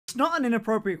It's not an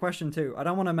inappropriate question, too. I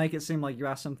don't want to make it seem like you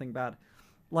asked something bad.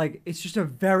 Like, it's just a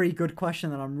very good question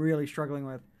that I'm really struggling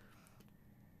with.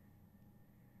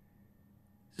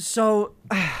 So...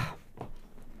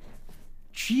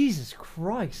 Jesus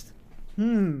Christ.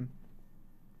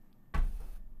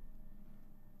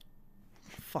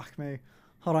 Fuck me.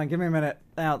 Hold on, give me a minute.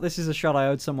 Now, this is a shot I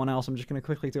owed someone else. I'm just going to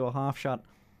quickly do a half shot.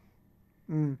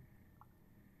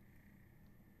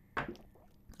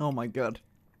 Oh my god.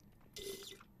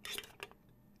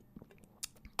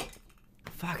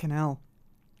 Fucking hell.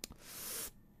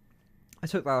 I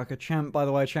took that like a champ, by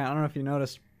the way, chat. I don't know if you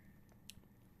noticed.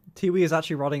 Tiwi is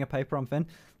actually writing a paper on Finn.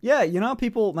 Yeah, you know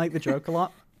people make the joke a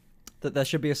lot that there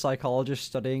should be a psychologist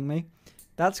studying me.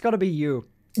 That's got to be you.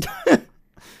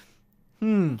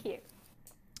 Thank you.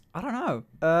 I don't know.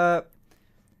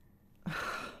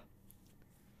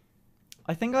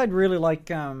 I think I'd really like,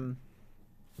 oh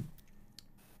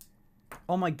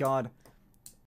my god.